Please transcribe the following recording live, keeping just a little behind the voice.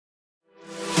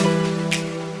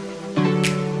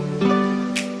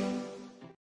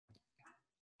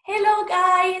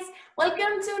guys,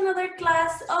 welcome to another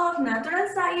class of natural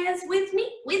science with me,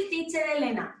 with teacher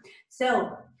Elena.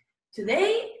 So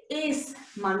today is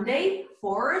Monday,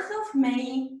 4th of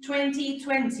May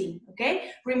 2020,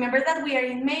 okay? Remember that we are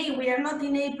in May, we are not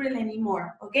in April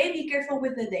anymore, okay? Be careful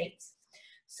with the dates.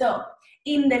 So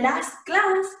in the last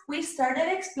class, we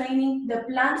started explaining the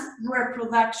plant's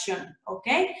reproduction,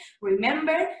 okay?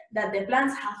 Remember that the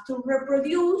plants have to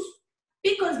reproduce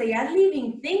because they are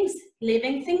living things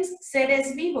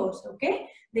seres vivos, okay?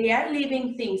 They are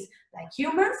living things like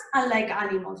humans and like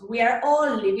animals. We are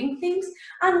all living things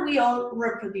and we all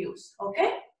reproduce,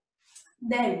 okay?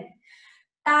 Then,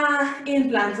 in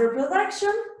plant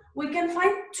reproduction, we can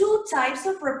find two types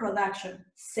of reproduction,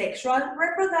 sexual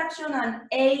reproduction and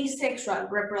asexual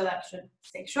reproduction.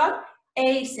 Sexual,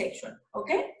 asexual,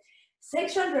 okay?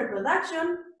 Sexual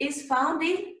reproduction is found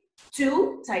in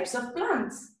two types of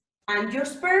plants,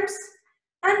 angiosperms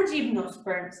and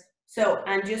gymnosperms. So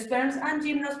angiosperms and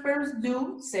gymnosperms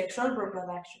do sexual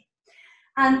reproduction.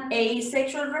 And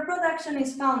asexual reproduction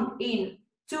is found in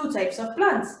two types of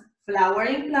plants,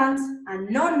 flowering plants and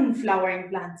non-flowering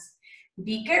plants.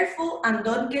 Be careful and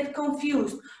don't get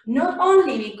confused. Not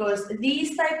only because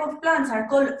these type of plants are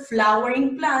called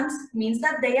flowering plants means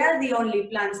that they are the only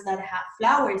plants that have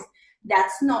flowers.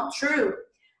 That's not true.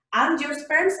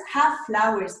 Angiosperms have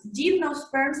flowers,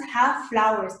 gymnosperms have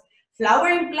flowers.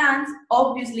 Flowering plants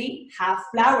obviously have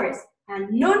flowers,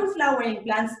 and non-flowering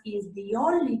plants is the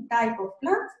only type of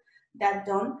plants that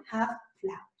don't have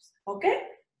flowers, okay?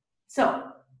 So,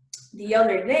 the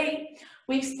other day,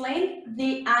 we explained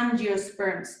the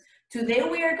angiosperms. Today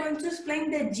we are going to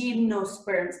explain the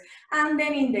gymnosperms, and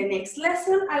then in the next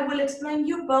lesson I will explain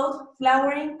you both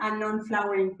flowering and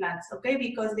non-flowering plants, okay?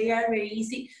 Because they are very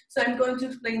easy, so I'm going to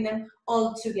explain them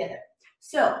all together.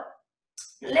 So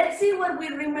let's see what we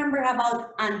remember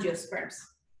about angiosperms.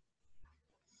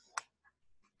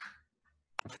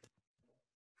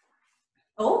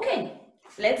 Okay,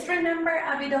 let's remember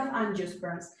a bit of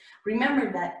angiosperms.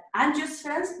 Remember that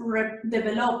angiosperms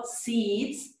develop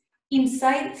seeds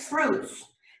inside fruits.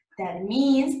 That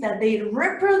means that they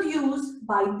reproduce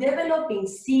by developing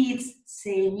seeds,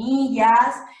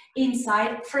 semillas,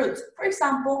 inside fruits. For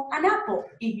example, an apple.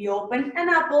 If you open an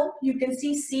apple, you can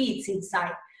see seeds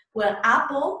inside. Well,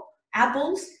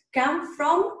 apples come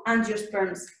from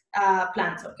angiosperms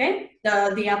plants, okay?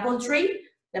 The apple tree,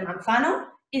 the manzano,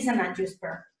 is an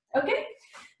angiosperm, okay?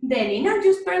 Then in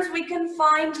angiosperms, we can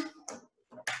find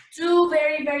two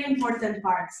very, very important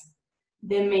parts.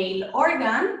 The male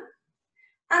organ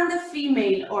and the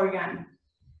female organ.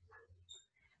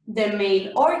 The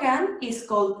male organ is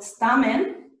called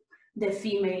stamen. The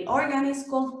female organ is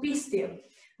called pistil.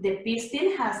 The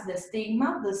pistil has the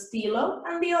stigma, the stilo,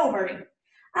 and the ovary.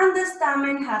 And the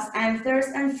stamen has anthers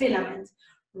and filaments.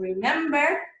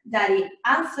 Remember that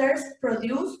anthers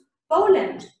produce pollen.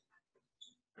 And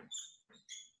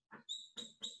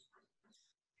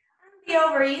the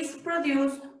ovaries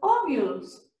produce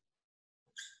ovules.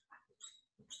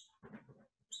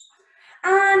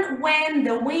 And when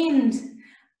the wind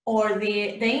or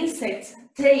the insects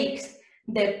takes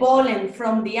the pollen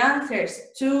from the anthers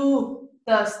to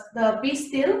the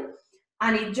pistil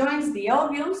and it joins the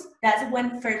ovules, that's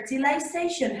when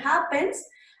fertilization happens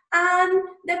and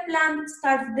the plant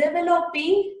starts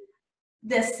developing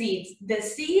the seeds. The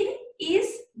seed is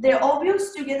the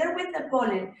ovules together with the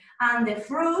pollen, and the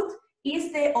fruit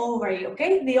is the ovary,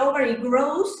 okay? The ovary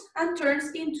grows and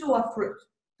turns into a fruit,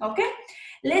 okay?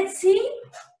 Let's see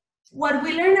what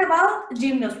we learn about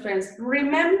gymnosperms.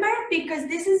 Remember, because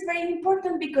this is very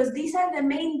important, because these are the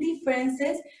main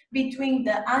differences between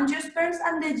the angiosperms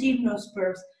and the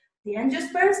gymnosperms. The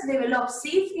angiosperms develop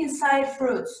seeds inside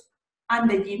fruits, and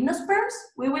the gymnosperms,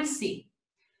 we will see.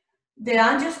 The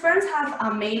angiosperms have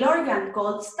a male organ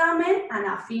called stamen and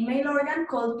a female organ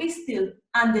called pistil,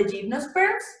 and the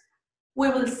gymnosperms, we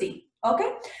will see,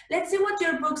 okay? Let's see what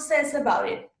your book says about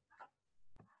it.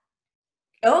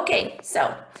 Okay,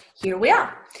 so here we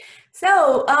are.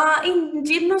 So in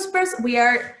gymnosperms, we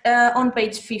are on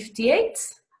page 58,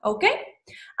 okay?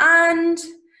 And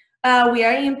we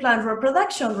are in plant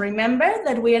reproduction. Remember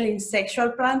that we are in sexual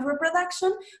plant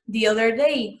reproduction. The other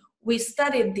day, we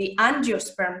studied the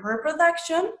angiosperm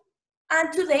reproduction,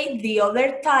 and today the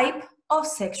other type of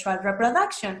sexual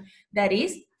reproduction, that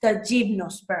is the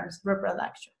gymnosperms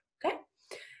reproduction, okay?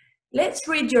 Let's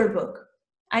read your book.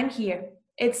 I'm here.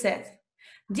 It says,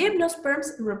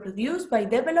 gymnosperms reproduce by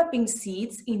developing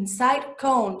seeds inside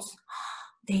cones.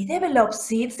 They develop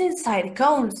seeds inside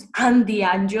cones. And the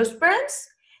angiosperms?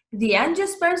 The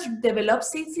angiosperms develop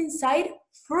seeds inside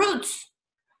fruits.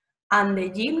 And the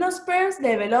gymnosperms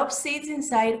develop seeds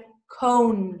inside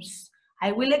cones.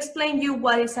 I will explain you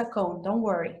what is a cone, don't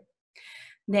worry.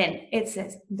 Then it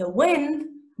says, the wind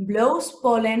blows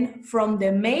pollen from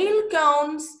the male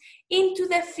cones into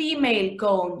the female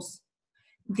cones.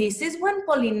 This is when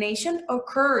pollination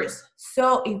occurs.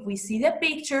 So if we see the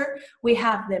picture, we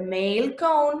have the male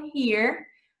cone here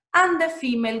and the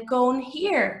female cone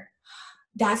here.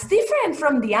 That's different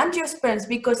from the angiosperms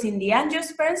because in the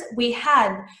angiosperms, we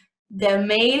had the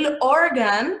male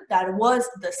organ that was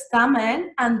the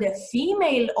stamen and the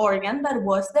female organ that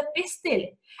was the pistil.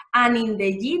 And in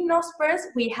the gymnosperms,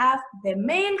 we have the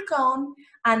male cone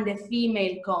and the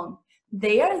female cone.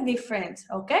 They are different,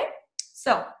 okay?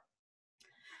 So,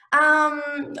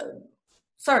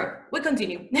 sorry, we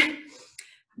continue.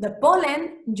 The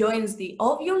pollen joins the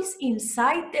ovules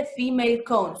inside the female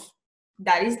cones.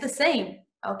 That is the same,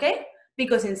 okay?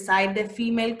 Because inside the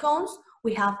female cones,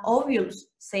 we have ovules,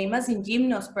 same as in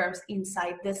gymnosperms.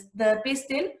 Inside the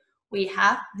pistil, we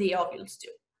have the ovules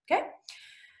too, okay?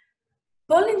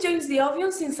 Pollen joins the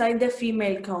ovules inside the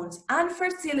female cones and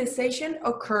fertilization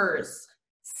occurs.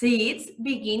 Seeds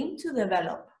begin to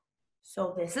develop.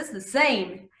 So this is the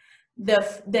same.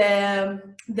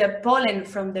 The pollen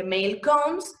from the male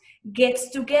cones gets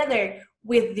together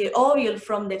with the ovule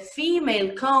from the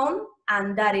female cone,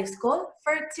 and that is called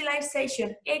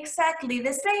fertilization. Exactly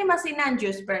the same as in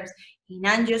angiosperms. In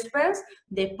angiosperms,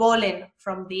 the pollen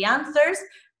from the anthers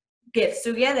gets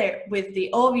together with the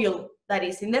ovule that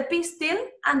is in the pistil,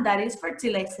 and that is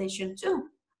fertilization too.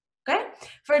 Okay?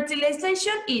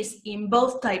 Fertilization is in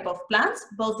both types of plants,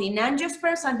 both in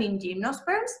angiosperms and in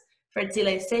gymnosperms.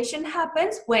 Fertilization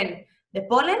happens when the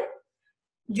pollen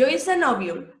joins an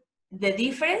ovule. The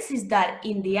difference is that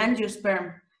in the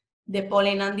angiosperm, the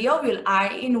pollen and the ovule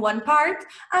are in one part,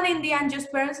 and in the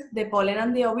angiosperms, the pollen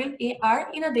and the ovule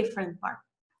are in a different part.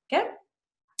 Okay?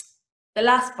 The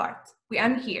last part,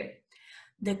 I'm here.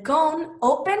 The cone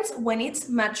opens when it's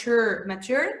mature,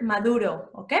 maduro,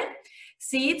 okay?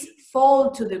 Seeds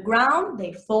fall to the ground,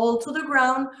 they fall to the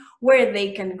ground where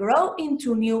they can grow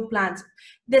into new plants.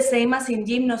 The same as in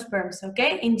gymnosperms,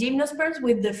 okay? In gymnosperms,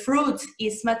 with the fruit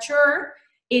is mature,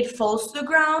 it falls to the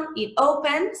ground, it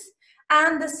opens,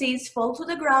 and the seeds fall to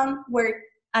the ground where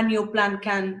a new plant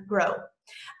can grow.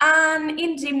 And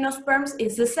in gymnosperms,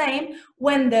 it's the same.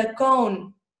 When the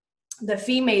cone, the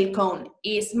female cone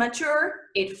is mature,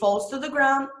 it falls to the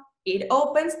ground, it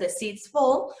opens, the seeds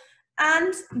fall,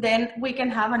 and then we can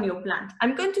have a new plant.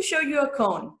 I'm going to show you a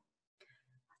cone.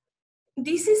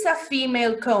 This is a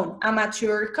female cone, a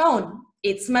mature cone.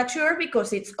 It's mature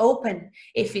because it's open.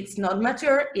 If it's not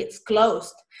mature, it's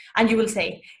closed. And you will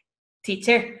say,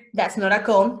 teacher, that's not a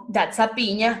cone, that's a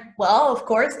piña. Well, of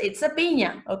course, it's a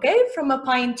piña, okay, from a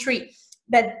pine tree.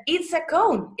 But it's a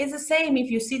cone. It's the same.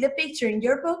 If you see the picture in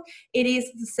your book, it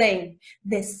is the same.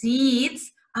 The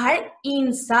seeds are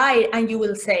inside, and you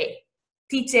will say,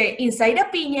 teacher, inside a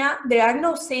piña, there are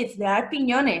no seeds, there are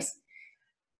piñones.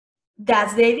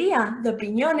 That's the idea. The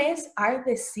piñones are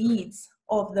the seeds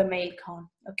of the male cone,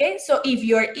 okay? So if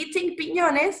you're eating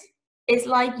piñones, it's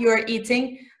like you're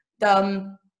eating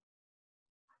the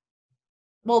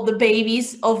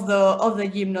babies of the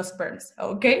gymnosperms,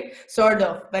 okay? Sort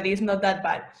of, but it's not that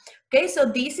bad. Okay, so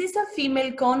this is a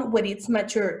female cone when it's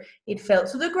mature. It fell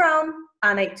to the ground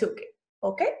and I took it,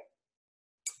 okay?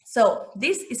 So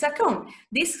this is a cone.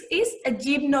 This is a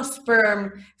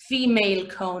gymnosperm female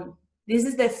cone. This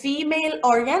is the female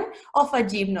organ of a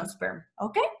gymnosperm,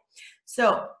 okay?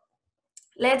 So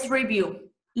let's review.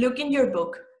 Look in your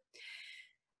book.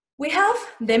 We have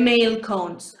the male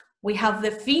cones. We have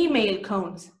the female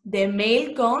cones. The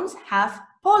male cones have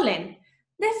pollen.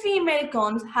 The female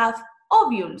cones have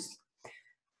ovules.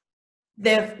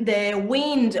 The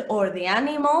wind or the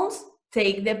animals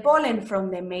take the pollen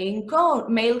from the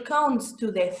male cones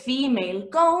to the female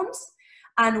cones,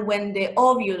 and when the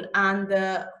ovule and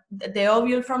the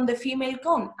ovule from the female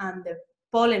cone and the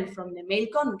pollen from the male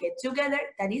cone get together,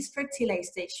 that is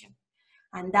fertilization.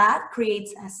 And that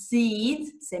creates a seed,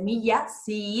 semilla,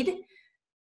 seed.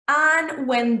 And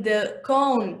when the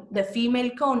cone, the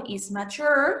female cone is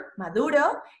mature,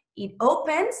 maduro, it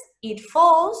opens, it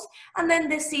falls, and then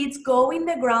the seeds go in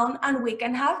the ground and we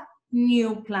can have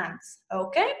new plants,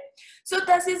 okay? So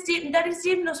that is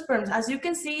gymnosperms. As you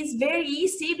can see, it's very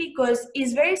easy because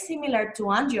it's very similar to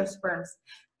angiosperms.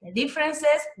 The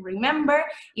differences, remember,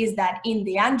 is that in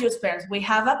the angiosperms we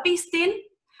have a pistil,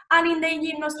 and in the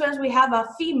gymnosperms we have a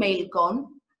female cone.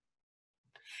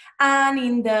 And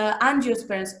in the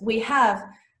angiosperms we have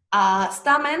a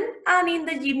stamen, and in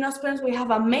the gymnosperms we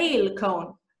have a male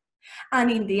cone.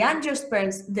 And in the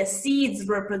angiosperms, the seeds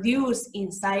reproduce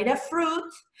inside a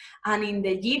fruit, and in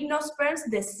the gymnosperms,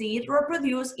 the seed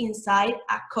reproduce inside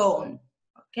a cone,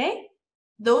 okay?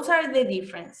 Those are the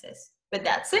differences, but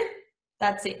that's it,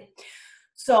 that's it.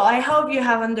 So I hope you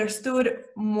have understood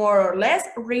more or less.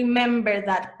 Remember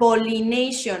that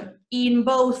pollination in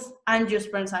both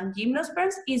angiosperms and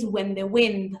gymnosperms is when the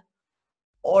wind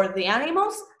or the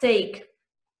animals take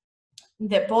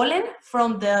the pollen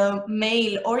from the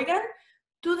male organ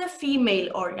to the female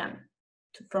organ,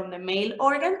 from the male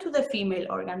organ to the female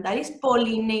organ. That is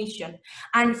pollination.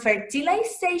 And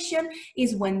fertilization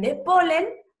is when the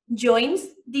pollen joins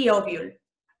the ovule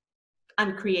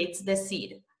and creates the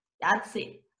seed. That's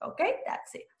it. Okay,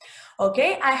 that's it.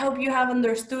 Okay, I hope you have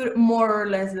understood more or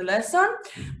less the lesson.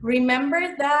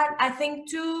 Remember that I think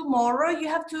tomorrow you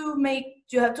have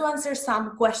to answer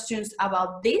some questions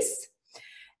about this.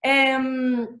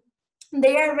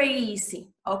 They are very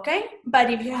easy, okay? But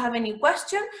if you have any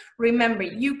question, remember,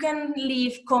 you can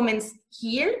leave comments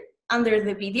here under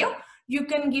the video. You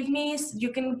can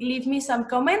leave me some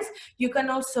comments. You can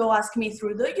also ask me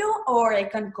through Dojo, or I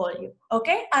can call you,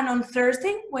 okay? And on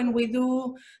Thursday, when we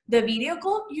do the video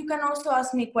call, you can also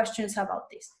ask me questions about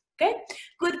this, okay?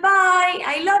 Goodbye,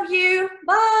 I love you.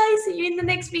 Bye, see you in the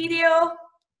next video.